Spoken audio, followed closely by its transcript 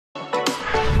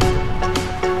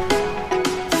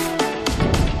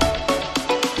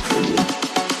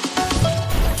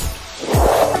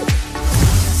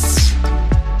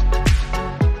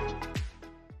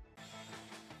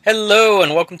Hello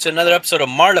and welcome to another episode of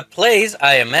Marla Plays.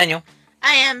 I am Manuel.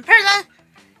 I am Perla.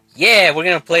 Yeah, we're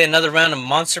gonna play another round of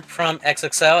Monster Prom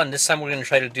XXL, and this time we're gonna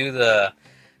try to do the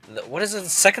what is it? The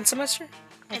second semester?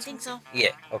 I think so.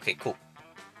 Yeah. Okay. Cool.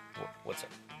 What's up?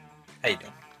 How you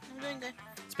doing? I'm doing good.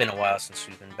 It's been a while since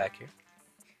we've been back here.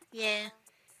 Yeah.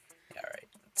 All right.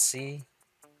 Let's see.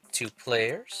 2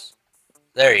 players.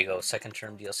 There you go. Second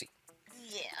term DLC.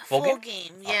 Yeah. Full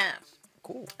game? Yeah.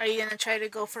 Cool. Are you gonna try to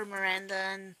go for Miranda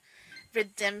and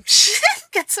redemption?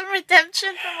 Get some redemption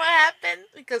from what happened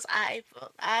because I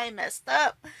messed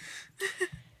up.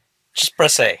 Just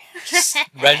press A. Just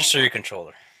register your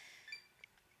controller.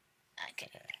 Okay.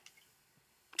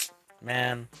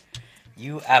 Man,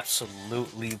 you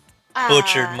absolutely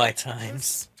butchered my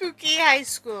times. Spooky high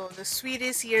school, the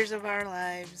sweetest years of our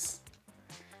lives.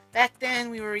 Back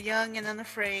then, we were young and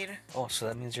unafraid. Oh, so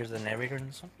that means you're the narrator in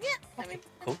this one? Yeah. Okay. I mean,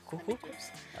 Cool.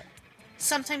 Right.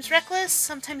 Sometimes reckless,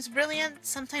 sometimes brilliant,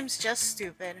 sometimes just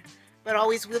stupid, but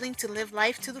always willing to live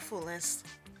life to the fullest.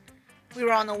 We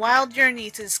were on a wild journey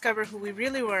to discover who we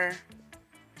really were.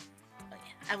 Oh yeah,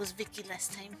 I was Vicky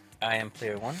last time. I am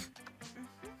player 1.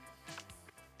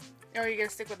 Or are you gonna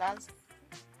stick with Oz?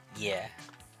 Yeah.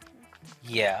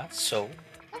 Yeah, so...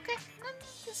 Okay,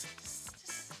 just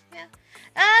yeah.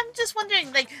 I'm just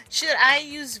wondering, like, should I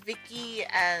use Vicky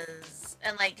as,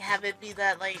 and like have it be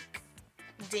that like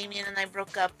Damien and I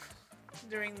broke up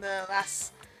during the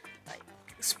last like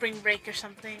spring break or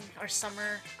something, or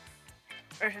summer,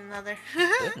 or another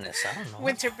Goodness, I don't know.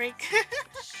 winter break.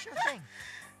 Sure thing.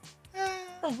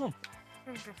 Oh,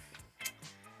 Do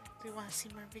you want to see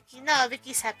more Vicky? No,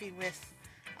 Vicky's happy with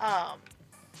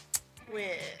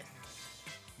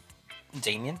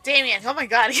Damien? Damien. Oh my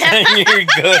god, yeah. You're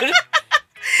good?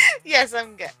 Yes,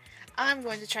 I'm good. I'm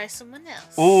going to try someone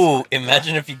else. Ooh,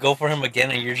 imagine if you go for him again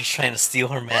and you're just trying to steal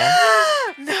her man.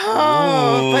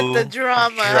 No, but the Ooh,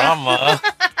 drama. Drama.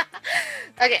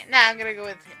 Okay, now I'm gonna go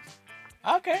with him.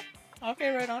 Okay,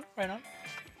 right on.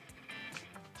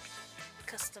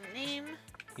 Custom name.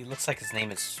 He looks like his name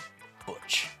is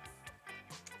Butch.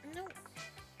 No,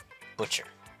 Butcher.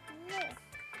 no.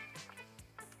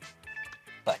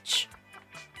 Butch.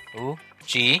 Ooh,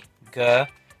 G, G,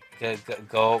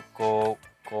 go, Gorg.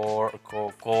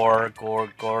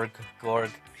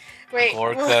 Wait,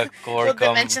 will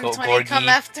Dimension 20 come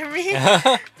after me?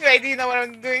 Wait, do you know what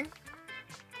I'm doing?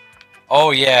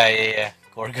 Oh, yeah.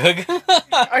 Gorgug.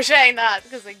 Or should I not?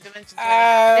 Because like Dimension 20,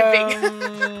 they're big.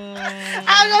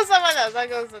 I'll go someone else. I'll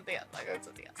go something else.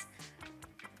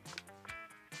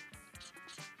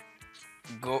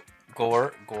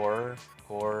 Gorgy,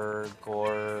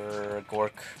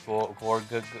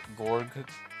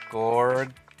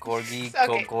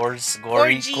 Okay.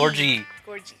 Gorgy.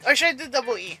 Gorgy. Or should I do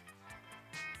double E?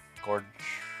 Gorgy.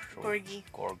 Gorgy.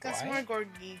 That's more Gorgy.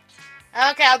 Gorgy.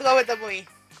 Okay, I'll go with double E.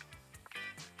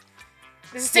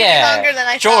 This is taking Yeah, longer than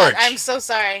I George. thought. I'm so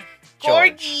sorry.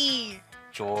 George. Gorgy.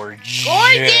 George.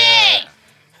 Gorgy!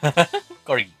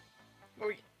 Gorgy.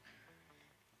 Gorgy.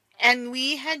 And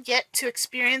we had yet to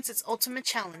experience its ultimate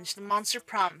challenge, the Monster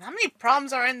Prom. How many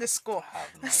proms are in this school? I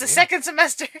have no That's the idea. second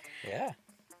semester. Yeah.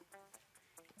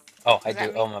 Oh, I Does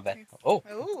that do. Oh, mean- my bad. Oh.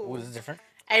 Ooh. This is different.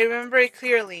 I remember it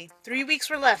clearly. 3 weeks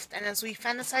were left, and as we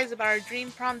fantasized about our dream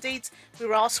prom dates, we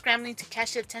were all scrambling to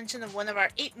catch the attention of one of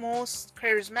our 8 most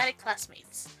charismatic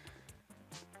classmates.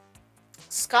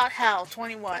 Scott Howe,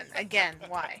 21. Again,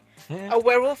 why? A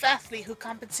werewolf athlete who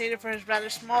compensated for his rather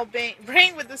small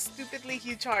brain with a stupidly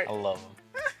huge heart. I love him.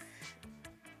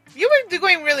 You were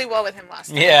doing really well with him last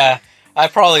time. Yeah, I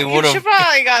probably would You have should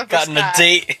probably gotten a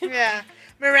date. Yeah.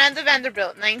 Miranda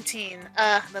Vanderbilt, 19.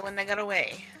 The one that got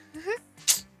away.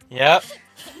 Yep.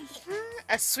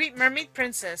 A sweet mermaid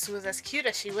princess who was as cute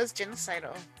as she was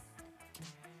genocidal.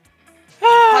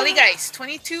 Ah. Holly Geist,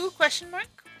 22, question mark?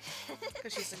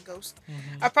 Because she's a ghost.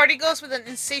 Our party ghost with an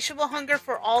insatiable hunger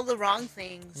for all the wrong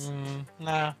things.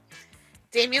 Nah.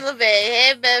 Damien LeVay,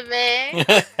 hey baby.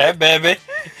 Hey, baby.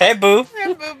 Hey, boo.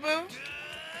 Hey boo boo.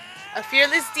 A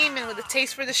fearless demon with a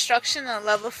taste for destruction and a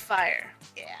love of fire.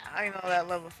 Yeah, I know that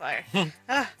love of fire.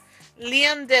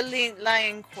 Liam de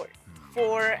Lioncourt,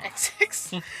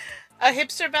 4XX. A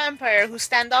hipster vampire whose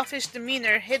standoffish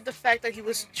demeanor hid the fact that he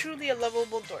was truly a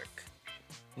lovable dork.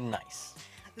 Nice.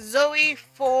 Zoe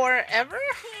Forever?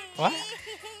 What?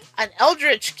 An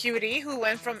eldritch cutie who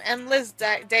went from endless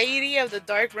deity of the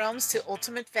dark realms to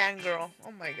ultimate fangirl.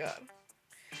 Oh my god.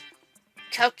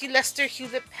 Calculester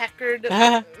Hewlett Packard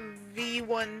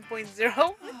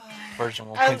V1.0? Version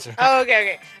 1.0.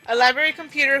 Okay. A library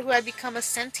computer who had become a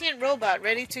sentient robot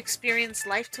ready to experience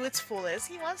life to its fullest.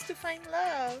 He wants to find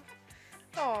love.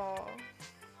 Aww.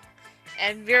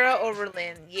 And Vera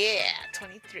Oberlin, yeah,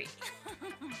 23.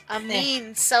 A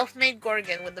mean, self-made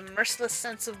Gorgon with a merciless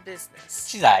sense of business.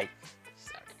 She's alright.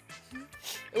 Sorry.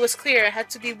 It was clear it had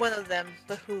to be one of them,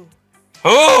 but who?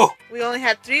 Who? We only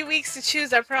had 3 weeks to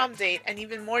choose our prom date, and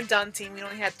even more daunting, we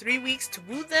only had 3 weeks to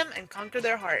woo them and conquer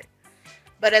their heart.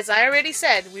 But as I already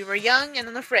said, we were young and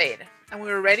unafraid, and we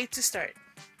were ready to start.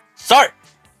 Start!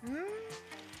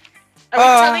 Are we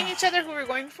telling each other who we're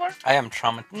going for? I am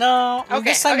traumatized. No.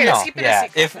 Okay, This time, okay, no. let's keep it a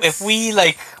secret. If we,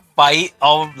 like, fight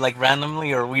all, like,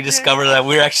 randomly, or we discover that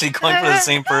we're actually going for the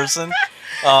same person,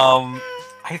 I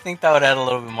think that would add a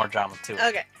little bit more drama, too.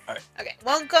 Okay. Alright. Okay.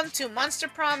 Welcome to Monster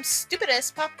Prom's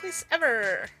stupidest pop quiz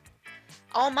ever.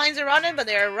 All minds are rotten, but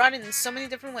they are rotten in so many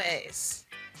different ways.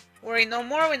 Worry no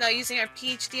more, we're not using our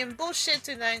PhD in bullshit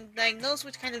to diagnose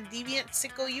which kind of deviant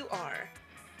sicko you are.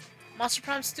 Monster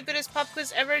Prom's stupidest pop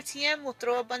quiz ever, TM, will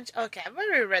throw a bunch... Okay, I've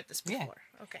already read this before.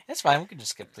 Yeah. Okay. That's fine, we can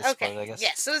just skip this part, I guess.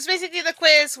 Yeah, so it's basically the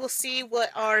quiz. We'll see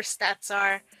what our stats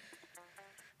are.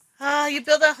 You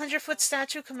build a 100-foot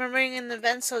statue commemorating an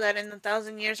event so that in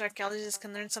 1,000 years archaeologists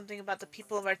can learn something about the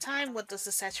people of our time. What does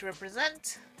the statue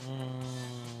represent?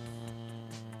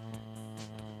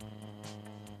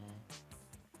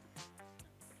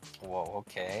 Whoa,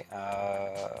 okay.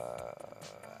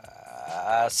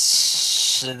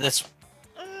 This...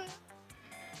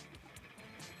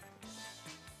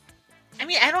 I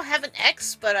mean, I don't have an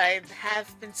X, but I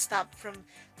have been stopped from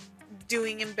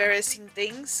doing embarrassing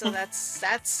things, so that's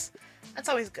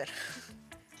always good.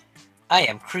 I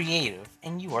am creative,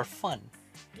 and you are fun.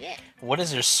 Yeah. What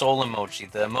is your soul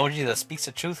emoji? The emoji that speaks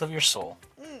the truth of your soul.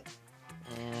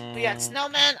 We got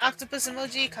snowman, octopus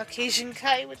emoji, Caucasian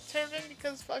guy with turban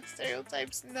because fuck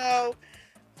stereotypes. No.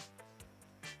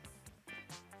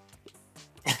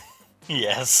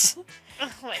 Yes.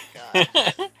 Oh my god.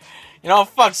 You know,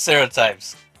 fuck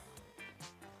stereotypes.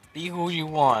 Be who you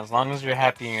want, as long as you're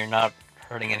happy and you're not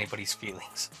hurting anybody's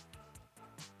feelings.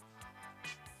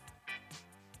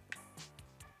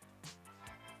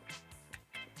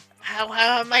 How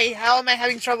am I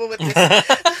having trouble with this?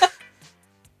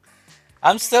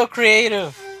 I'm still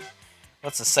creative.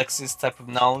 What's the sexiest type of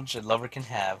knowledge a lover can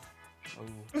have?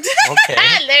 Ooh, okay.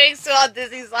 Lyrics to all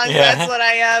Disney songs. Yeah. That's what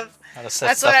I have. How to set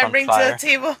That's stuff what I on bring fire. to the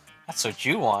table. That's what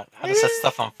you want. How to set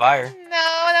stuff on fire. No,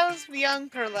 that was young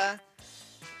Perla.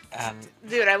 And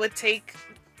Dude, I would take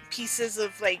pieces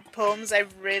of like poems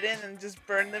I've written and just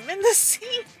burn them in the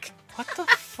sink. what the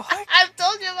fuck? I've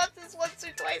told you about this once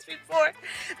or twice before.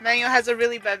 Manuel has a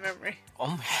really bad memory.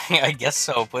 Oh my, I guess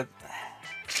so, but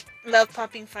Love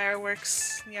popping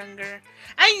fireworks. Younger.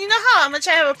 You know how much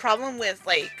I have a problem with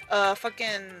like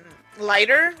fucking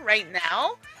lighter right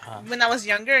now. When I was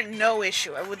younger, no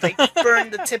issue. I would like burn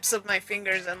the tips of my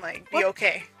fingers and like be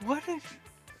okay. What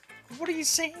are you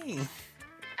saying?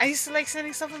 I used to like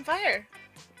setting stuff on fire.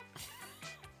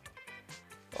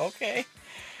 Okay.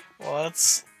 Well,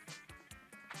 that's...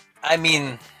 I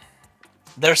mean,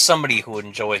 there's somebody who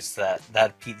enjoys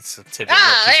that piece of trivia.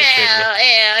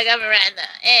 Yeah, I got Miranda.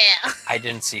 Yeah. I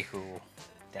didn't see who.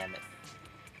 Damn it.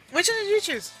 Which one did you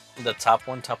choose? The top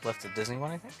left, the Disney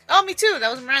one, I think? Oh, me too.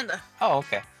 That was Miranda. Oh,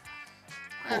 okay.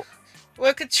 Cool.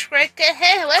 What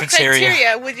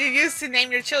criteria would you use to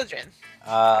name your children?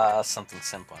 Something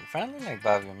simple and friendly, like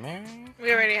Bobby and Mary.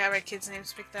 We already have our kids'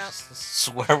 names picked out.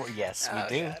 Swear, yes,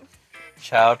 we do. God.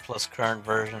 Child plus current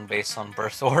version based on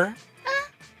birth order.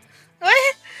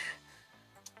 What?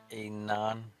 A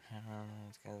non...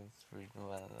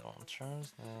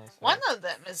 One of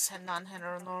them is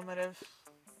non-heteronormative.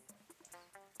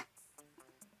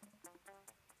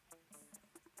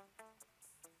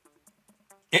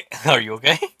 Are you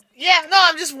okay? Yeah, no,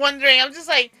 I'm just wondering. I'm just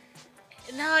like,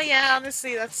 no, yeah,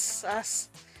 honestly, that's us.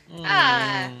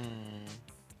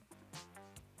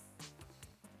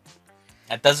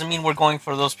 That doesn't mean we're going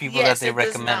for those people that they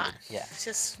recommended. Yeah. It's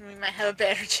just we might have a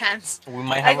better chance. We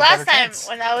might have like a better last time chance.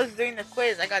 when I was doing the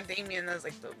quiz, I got Damien as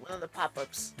like one of the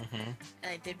pop-ups, and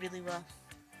I did really well.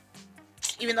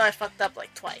 Even though I fucked up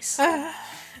like twice.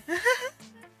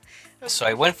 So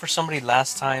I went for somebody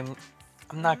last time.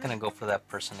 I'm not gonna go for that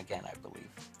person again, I believe.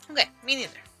 Okay, me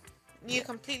neither.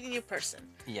 Completely new person.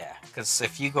 Yeah, because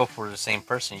if you go for the same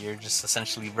person, you're just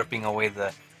essentially ripping away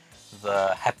the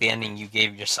happy ending you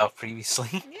gave yourself previously.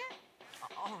 Yeah.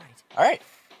 All right.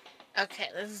 Okay,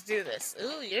 let's do this.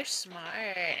 Ooh, you're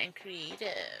smart and creative.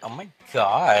 Oh my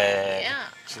god. Yeah.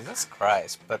 Jesus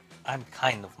Christ, but I'm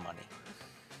kind of money.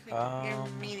 You're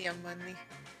medium money.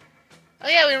 Oh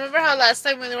yeah, we remember how last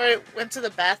time when we went to the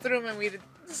bathroom and we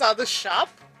saw the shop?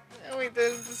 And we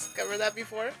didn't discover that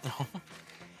before.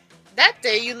 That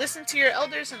day, you listened to your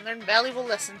elders and learned valuable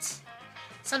lessons.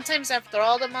 Sometimes after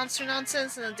all the monster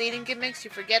nonsense and the dating gimmicks,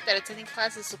 you forget that attending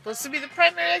class is supposed to be the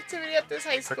primary activity at this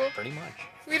high school. Pretty much.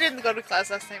 We didn't go to class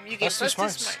last time. You gave Plus two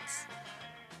plus 2 smarts. smarts.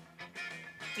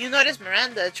 You notice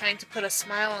Miranda trying to put a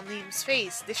smile on Liam's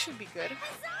face. This should be good.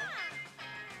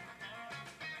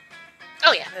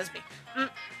 Oh yeah, that's me.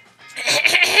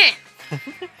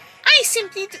 I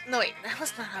simply do... No wait, that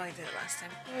was not how I did it last time.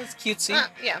 It was cutesy.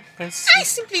 Yeah. Princess. I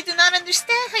simply do not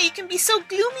understand how you can be so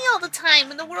gloomy all the time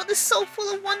when the world is so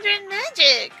full of wonder and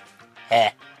magic.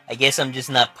 Heh, I guess I'm just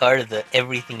not part of the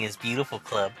Everything is Beautiful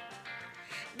club.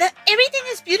 The Everything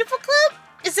is Beautiful club?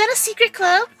 Is that a secret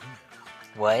club?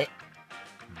 What?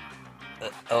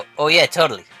 Oh yeah,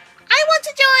 totally. I want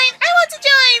to join! I want to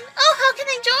join! Oh, how can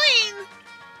I join?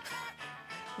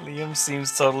 Liam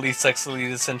seems totally sexually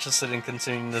disinterested in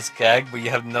continuing this gag, but you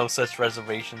have no such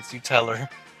reservations. You tell her.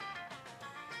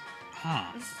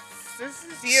 This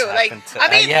is you. This Like, happened to- I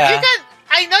mean, yeah. you can...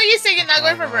 I know you say you're not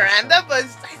going for know, Miranda, but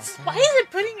why is it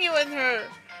putting you in her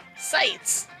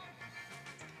sights?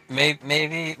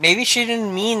 Maybe she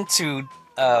didn't mean to,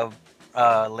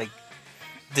 like,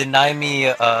 deny me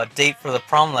a date for the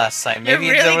prom last time. Maybe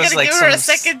You're really there was gonna like give some, her a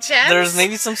second chance? There was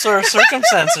maybe some sort of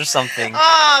circumstance or something.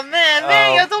 Oh man,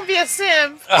 Mario, don't be a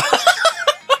simp.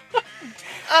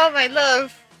 Oh my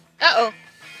love. Uh-oh.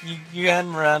 You had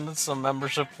Miranda some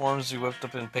membership forms you whipped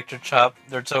up in Picture Chop.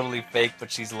 They're totally fake, but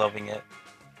she's loving it.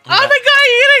 Oh my god,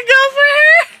 you gonna go for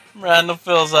her? Miranda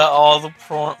fills out all the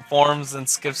forms and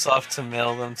skips off to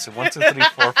mail them to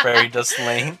 1234 Fairy Dust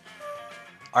Lane.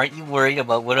 Aren't you worried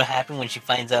about what'll happen when she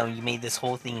finds out you made this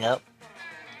whole thing up?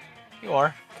 You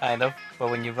are, kind of. But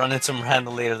when you run into Miranda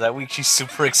later that week, she's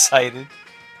super excited.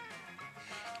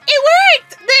 It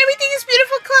worked! The Everything is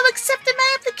Beautiful Club accepted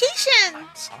my application!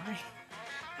 I'm sorry.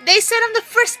 They said I'm the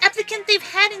first applicant they've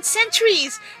had in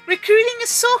centuries. Recruiting is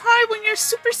so hard when you're a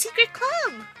super secret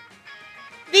club.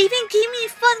 They even gave me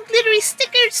fun glittery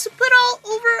stickers to put all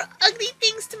over ugly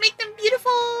things to make them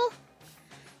beautiful.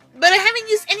 But I haven't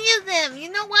used any of them.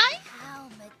 You know why? How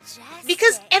majestic.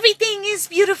 Because everything is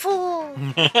beautiful.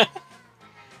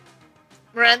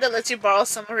 Miranda lets you borrow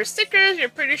some of her stickers. You're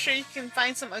pretty sure you can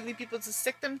find some ugly people to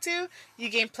stick them to. You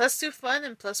gain +2 fun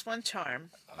and +1 charm.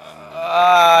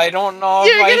 I don't know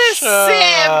You're if I gonna should.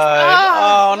 simp.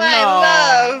 Oh, my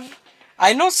no. love.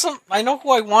 I know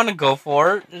who I want to go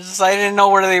for. It's just I didn't know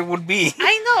where they would be.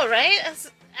 I know,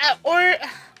 right? Or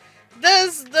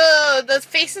does the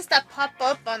faces that pop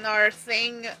up on our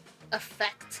thing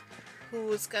affect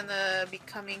who's gonna be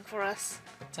coming for us?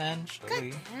 Potentially.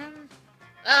 God damn.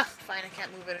 Ugh, fine, I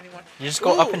can't move it anymore. You just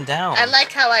go up and down. I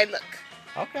like how I look.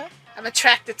 Okay. I'm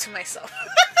attracted to myself.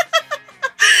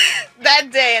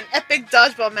 That day, an epic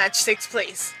dodgeball match takes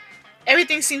place.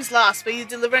 Everything seems lost, but you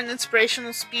deliver an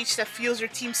inspirational speech that fuels your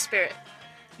team spirit,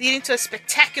 leading to a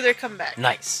spectacular comeback.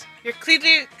 Nice. You're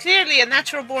clearly a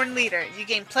natural-born leader. You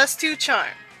gain +2 charm.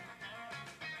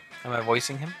 Am I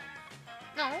voicing him?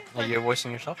 No. Like you're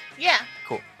voicing yourself? Yeah.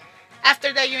 Cool.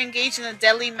 After that, you engage in a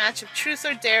deadly match of truth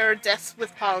or dare or death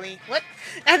with Polly. What?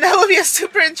 And that will be a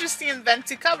super interesting event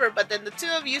to cover, but then the two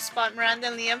of you spot Miranda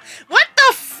and Liam. What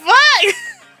the fuck?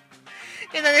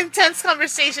 In an intense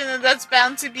conversation, and that's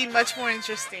bound to be much more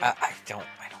interesting. I don't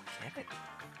get it.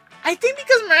 I think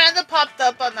because Miranda popped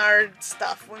up on our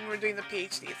stuff when we were doing the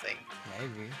PhD thing.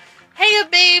 Maybe. Hey,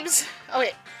 babes. Oh,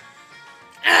 wait.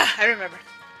 I remember.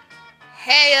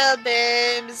 Hey,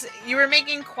 babes. You were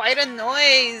making quite a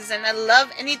noise, and I love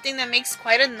anything that makes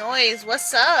quite a noise.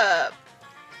 What's up?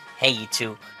 Hey, you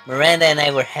two. Miranda and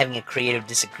I were having a creative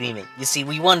disagreement. You see,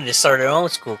 we wanted to start our own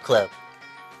school club.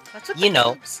 What's with You the know.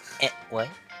 clubs? What?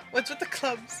 What's with the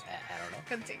clubs? I don't know.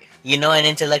 Continue. You know, an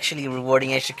intellectually rewarding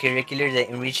extracurricular that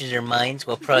enriches our minds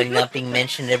while probably not being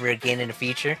mentioned ever again in the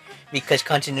future, because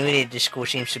continuity at this school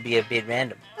seems to be a bit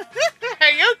random.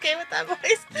 Are you okay with that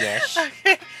voice? Yes.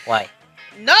 Okay. Why?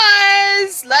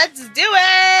 Nice! Let's do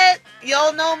it!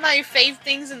 Y'all know my fave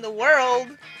things in the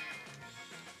world.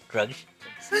 Drugs?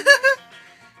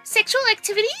 Sexual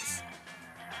activities?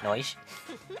 Noise?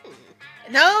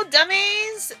 No,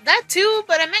 dummies. That too,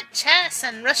 but I meant chess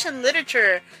and Russian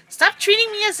literature. Stop treating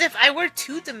me as if I were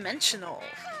two-dimensional.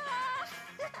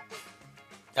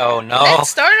 Oh no. Let's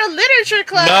start a literature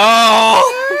club.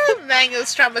 No.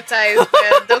 Mango's traumatized,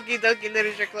 man. Doki Doki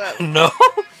Literature Club. No.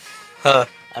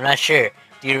 I'm not sure.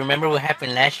 Do you remember what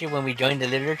happened last year when we joined the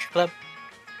literature club?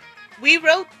 We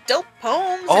wrote dope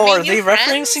poems. Oh, and are made they new friends.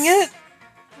 referencing it?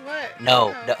 What?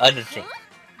 No, the other thing.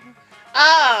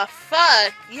 Ah,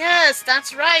 fuck. Yes,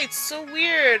 that's right. So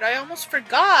weird. I almost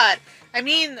forgot. I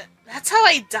mean, that's how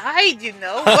I died, you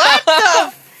know? What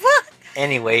the fuck?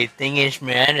 Anyway, thing is,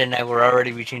 Miranda and I were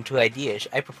already reaching two ideas.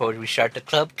 I proposed we start the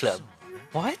club.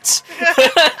 What?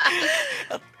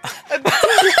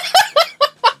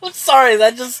 I'm sorry,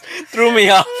 that just threw me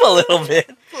off a little bit.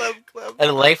 Club. A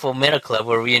delightful meta club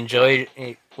where we enjoyed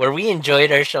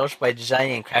ourselves by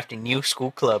designing and crafting new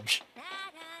school clubs.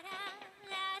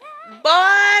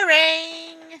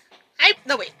 Boring.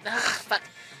 Fuck.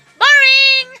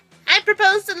 Boring. I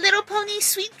proposed the Little Pony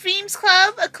Sweet Dreams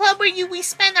Club, a club where we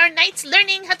spend our nights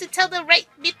learning how to tell the right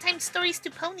bedtime stories to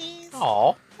ponies.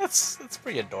 Aw, that's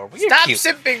pretty adorable. You're Stop cute.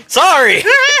 sipping. Sorry!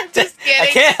 Just kidding. I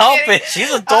can't help it.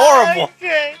 She's adorable.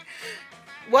 Okay.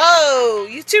 Whoa,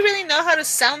 you two really know how to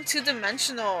sound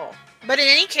two-dimensional. But in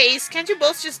any case, can't you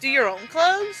both just do your own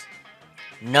clubs?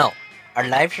 No. Our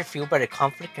lives are fueled by the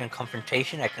conflict and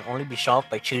confrontation that can only be solved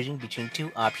by choosing between two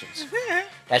options.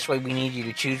 That's why we need you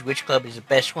to choose which club is the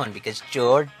best one, because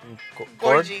Gorgie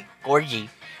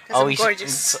always...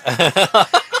 gorgeous.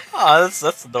 Oh,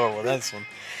 that's adorable. Nice one.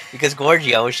 Because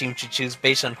Gorgie always seems to choose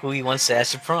based on who he wants to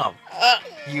ask to prom.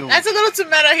 That's a little too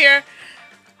meta here.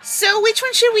 So which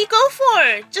one should we go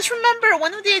for? Just remember,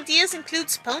 one of the ideas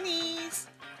includes ponies.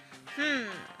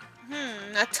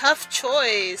 A tough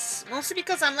choice. Mostly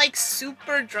because I'm like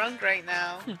super drunk right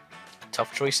now.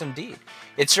 Tough choice indeed.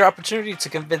 It's your opportunity to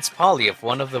convince Polly of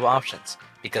one of the options,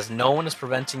 because no one is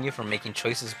preventing you from making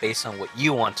choices based on what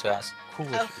you want to ask. Who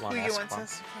you want to ask prom.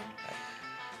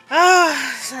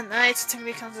 It's a night, so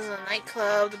technically counts as a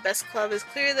nightclub. The best club is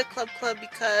clearly the club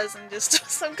because I'm just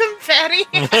some confetti.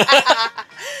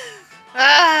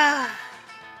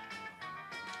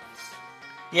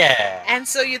 Yeah. And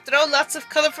so you throw lots of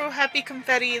colorful, happy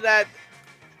confetti that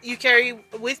you carry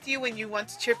with you when you want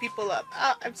to cheer people up.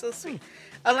 Oh, I'm so sweet.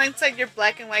 Alongside your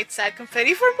black and white sad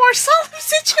confetti for more solemn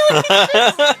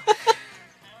situations.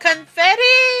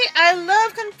 Confetti! I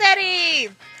love confetti!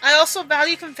 I also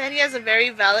value confetti as a very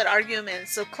valid argument,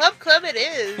 so club it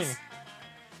is.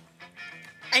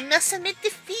 I must admit,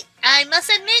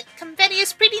 confetti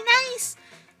is pretty nice.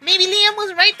 Maybe Liam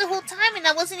was right the whole time and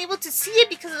I wasn't able to see it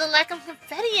because of the lack of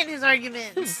confetti in his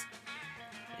arguments.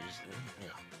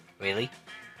 Really?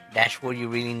 That's what you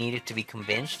really needed to be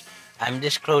convinced? I'm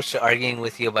this close to arguing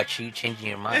with you about you changing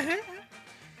your mind.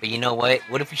 But you know what?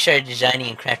 What if we started designing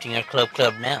and crafting our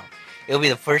club now? It'll be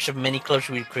the first of many clubs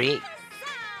we create.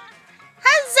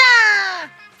 Huzzah!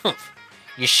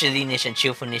 Your silliness and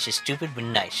cheerfulness is stupid but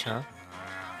nice, huh?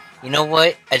 You know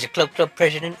what? As a club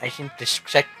president, I think the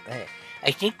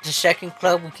second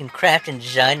club we can craft and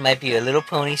design might be a Little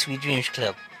Pony Sweet Dreams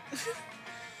Club.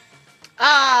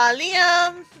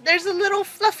 Liam, there's a little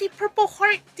fluffy purple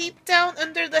heart deep down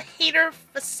under the hater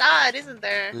facade, isn't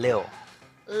there? Lil.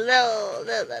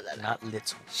 Not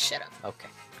little. Shut up. Okay.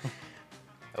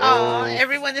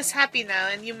 Everyone is happy now,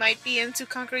 and you might be into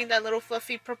conquering that little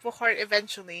fluffy purple heart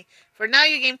eventually. For now,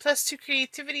 you gain +2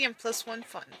 creativity and +1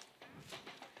 fun.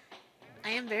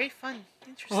 I am very fun.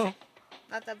 Interesting.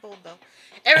 Not that bold, though.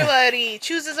 Everybody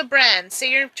chooses a brand. Say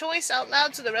your choice out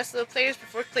loud to the rest of the players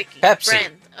before clicking. Pepsi.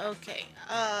 Brand. Okay.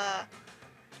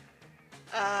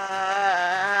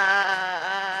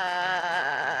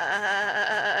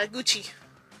 Gucci.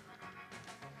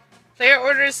 Player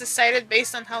order is decided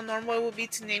based on how normal it will be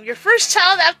to name your first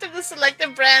child after the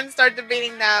selected brand. Start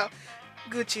debating now.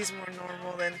 Gucci's more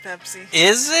normal than Pepsi.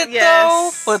 Is it,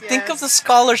 Yes, though? But think of the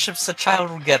scholarships a child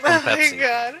will get from Pepsi. Oh my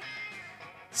god.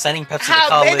 Sending Pepsi to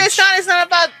college. It's not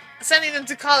about sending them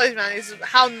to college, man. It's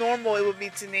how normal it would be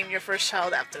to name your first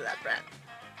child after that brand.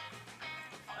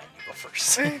 Fine, you go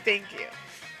first. Thank you.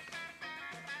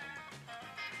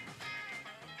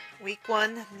 Week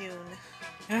 1, noon.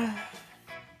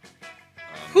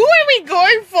 Who are we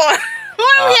going for? Who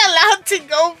are we allowed to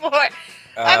go for?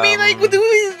 I mean, like, is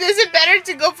it better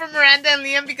to go for Miranda and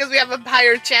Liam because we have a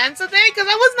higher chance of it? Because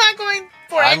I was not going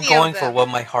for any of them. I'm going for what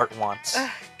my heart wants.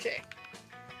 Okay.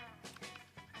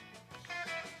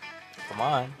 Come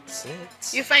on, sit.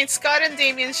 You find Scott and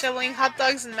Damien shoveling hot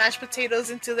dogs and mashed potatoes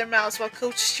into their mouths while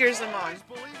Coach cheers them on.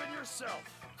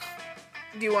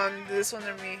 Do you want this one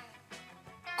or me?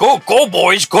 Go,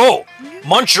 boys, go!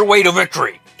 Munch your way to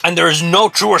victory. And there is no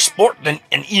truer sport than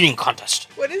an eating contest.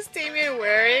 What is Damien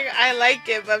wearing? I like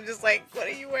it, but I'm just like, what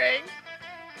are you wearing?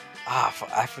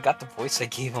 I forgot the voice I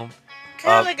gave him.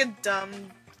 Kind of like a dumb...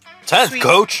 10th, sweet...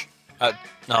 coach!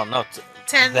 No.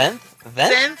 10th?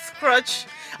 10th crutch.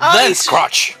 Then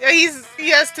crotch. He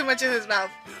has too much in his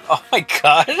mouth. Oh my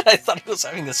god, I thought he was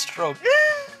having a stroke.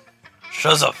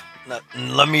 Shut up.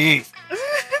 Let me eat.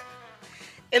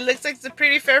 It looks like it's a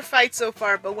pretty fair fight so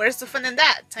far, but where's the fun in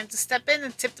that? Time to step in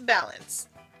and tip the balance.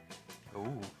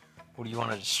 Ooh, who do you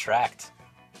want to distract?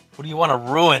 Who do you want to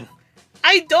ruin?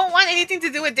 I don't want anything to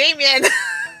do with Damien.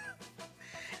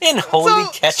 In holy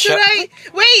ketchup. Should I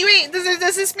wait?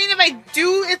 Does this mean if I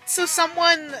do it to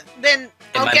someone, then It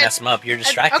I'll might get mess them up. You're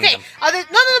distracting okay? them.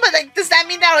 No, but like, does that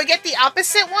mean that I'll get the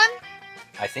opposite one?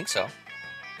 I think so.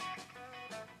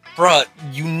 Bruh,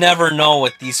 you never know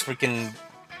what these freaking...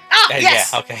 Oh,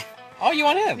 yes. Yeah, okay. Oh, you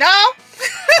want him? No.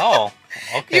 Oh,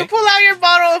 okay. You pull out your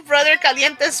bottle of Brother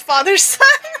Caliente's father's son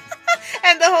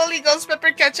and the Holy Ghost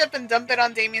pepper ketchup and dump it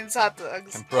on Damien's hot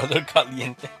dogs. Brother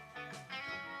Caliente.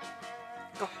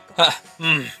 Go.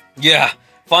 Yeah,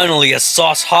 finally a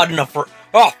sauce hot enough for...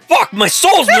 Oh, fuck, my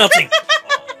soul's melting!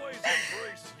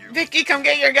 Vicky, come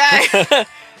get your guy.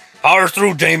 Power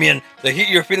through, Damien. The heat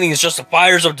you're feeling is just the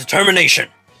fires of determination.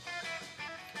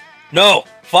 No,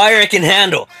 fire I can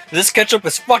handle. This ketchup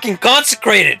is fucking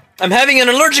consecrated. I'm having an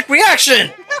allergic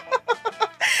reaction.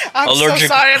 I'm so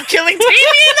sorry, I'm killing Damien.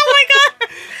 Oh my god.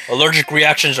 Allergic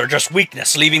reactions are just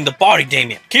weakness leaving the body,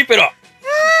 Damien. Keep it up.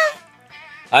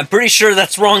 I'm pretty sure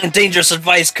that's wrong and dangerous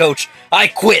advice, Coach. I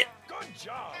quit. Good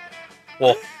job.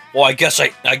 Well, I guess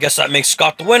that makes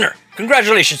Scott the winner.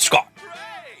 Congratulations, Scott.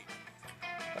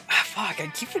 Fuck, I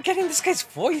keep forgetting this guy's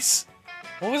voice.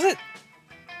 What was it?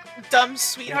 Dumb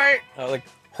sweetheart. Like,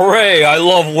 hooray! I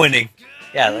love winning.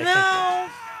 Yeah. Like, No.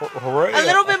 hooray! A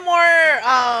little bit more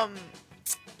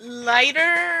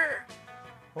lighter.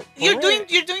 You're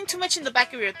doing too much in the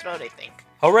back of your throat, I think.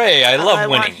 Hooray! I love I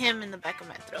winning. want him in the back of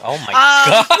my throat. Oh my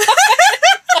god!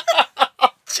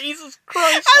 Jesus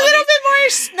Christ! A little bit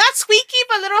more, not squeaky,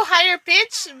 but a little higher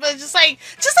pitch, but just like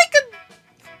a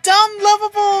dumb,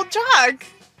 lovable jog.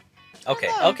 Okay.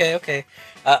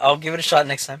 I'll give it a shot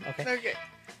next time. Okay. Okay.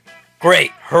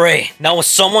 Great! Hooray! Now will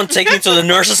someone take me to the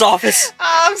nurse's office?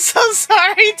 Oh, I'm so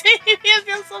sorry, Davey. I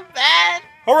feel so bad.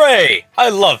 Hooray! I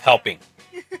love helping.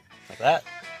 Like that.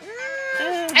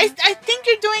 I think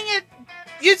you're doing it.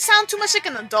 You sound too much like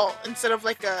an adult instead of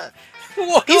like a.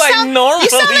 What do You I sound normally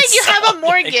like you have a sound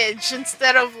like? mortgage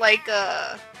instead of like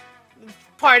a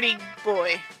party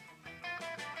boy.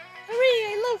 Hooray!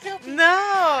 I love helping. No.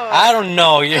 I don't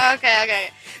know. You.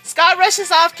 Okay. Scott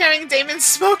rushes off carrying Damon's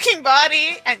smoking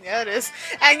body, and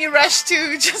you rush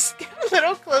to just get a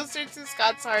little closer to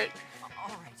Scott's heart.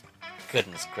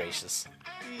 Goodness gracious.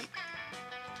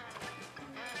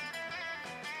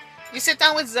 You sit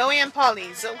down with Zoe and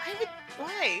Polly.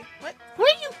 Why? What? Who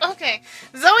are you? Okay.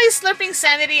 Zoe's slurping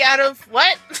sanity out of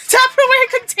what?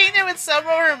 Tupperware container with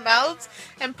several of her mouths,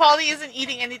 and Polly isn't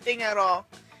eating anything at all.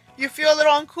 You feel a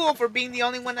little uncool for being the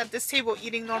only one at this table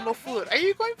eating normal food. Are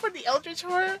you going for the eldritch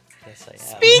horror? Yes, I am.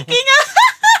 Speaking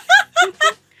of...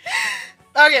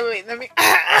 Okay, wait, let me...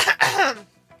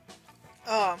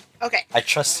 Oh, okay. I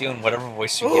trust you in whatever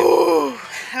voice you Ooh.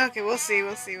 Okay, we'll see.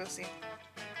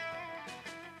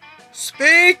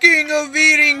 Speaking of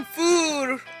eating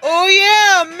food, oh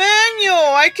yeah,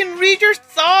 manual. I can read your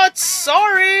thoughts.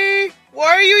 Sorry. Why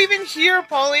are you even here,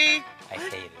 Polly? give. I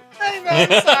hate it. I know, I'm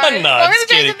sorry. No, Want me just to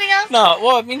try kidding. something else? No,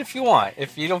 well, I mean, if you want.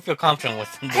 If you don't feel confident with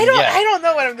it, then I yeah. don't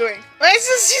know what I'm doing. But it's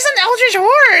just, she's an eldritch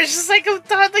horror. It's just like I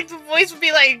thought like the voice would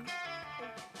be like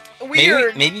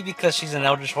weird. Maybe because she's an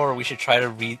eldritch horror, we should try to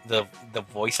read the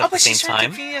voice at the same she's time.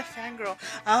 trying to be a fangirl.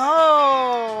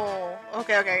 Oh,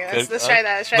 okay. Let's try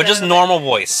that. But just normal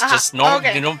voice. Uh-huh. Just normal.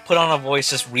 Okay. You don't put on a voice.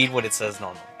 Just read what it says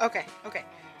normal. Okay.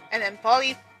 And then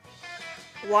Polly,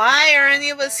 why are any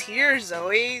of us here,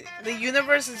 Zoe? The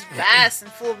universe is vast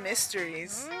and full of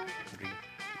mysteries.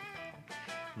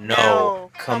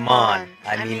 No, come on.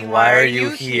 I mean, why are you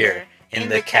here in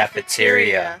the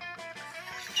cafeteria?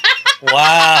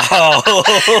 Wow. Oh,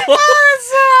 that's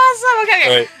so awesome. Okay.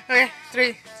 Right. Okay.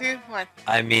 3, 2, 1.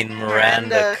 I mean,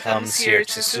 Miranda comes here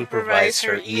to supervise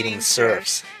her eating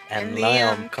serfs, and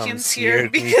Liam comes here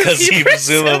because he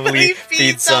presumably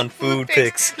feeds on food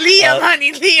pics. Liam,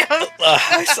 honey, Liam.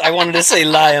 I wanted to say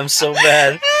Liam so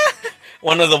bad.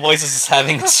 One of the voices is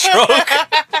having a stroke.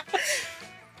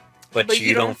 But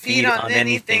you don't feed on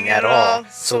anything at all.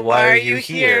 So why are you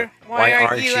here? Why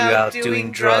aren't you out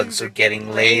doing drugs or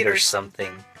getting laid or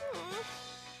something?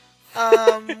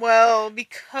 Well,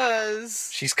 because...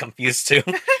 She's confused too.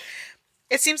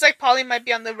 It seems like Polly might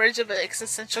be on the verge of an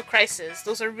existential crisis.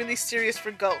 Those are really serious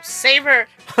for ghosts. Save her!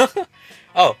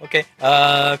 Oh, okay.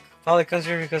 Polly comes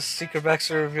here because secret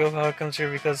backstory reveal. Polly comes here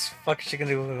because fuck she can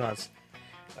do what she wants.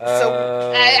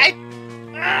 So,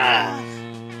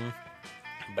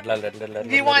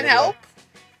 do you want help?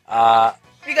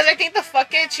 Because I think the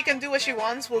fuck it, she can do what she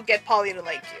wants, will get Polly to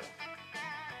like you.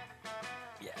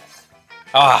 Yes.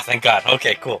 Ah, thank God.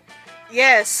 Okay, cool.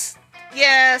 Yes.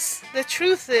 The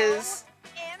truth is...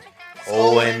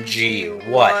 OMG,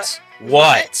 what?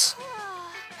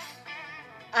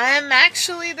 I am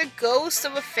actually the ghost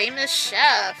of a famous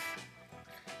chef.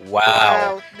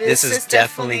 Wow, this is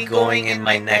definitely going in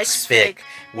my next fic.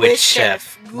 With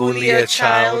Chef, Julia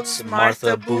Childs,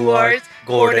 Martha Buart,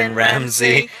 Gordon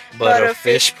Ramsay, but a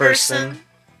fish person?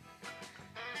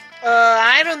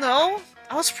 I don't know.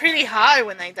 I was pretty high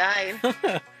when I died.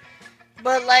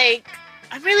 But, like,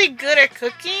 I'm really good at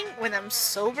cooking when I'm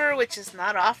sober, which is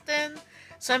not often.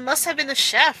 So I must have been a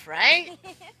chef, right?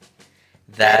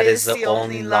 That is the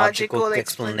only logical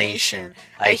explanation.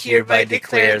 I hereby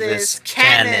declare this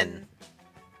canon.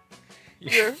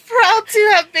 You're proud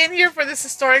to have been here for this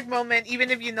historic moment,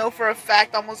 even if you know for a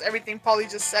fact almost everything Polly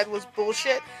just said was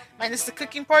bullshit. Minus the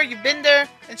cooking part, you've been there,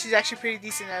 and she's actually pretty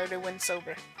decent at it when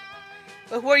sober.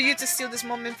 But who are you to steal this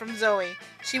moment from Zoe?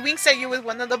 She winks at you with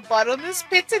one of the bottomless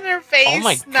pits in her face. Oh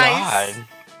my Nice. god.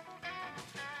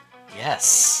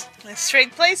 Yes. Let's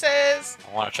trade places.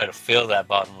 I want to try to fill that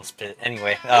bottomless pit.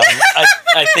 Anyway,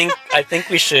 I think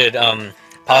we should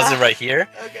pause it right here.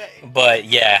 Okay. But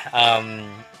yeah,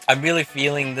 I'm really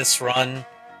feeling this run.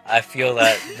 I feel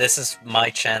that this is my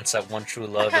chance at one true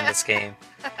love in this game.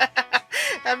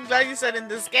 I'm glad you said in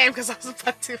this game because I was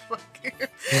about to fucking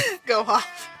go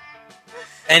off.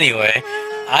 Anyway,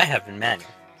 I have been Manuel.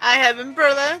 I have been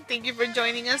Perla. Thank you for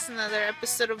joining us in another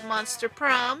episode of Monster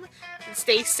Prom. And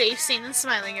stay safe, sane, and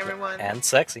smiling, everyone. And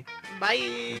sexy.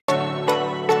 Bye.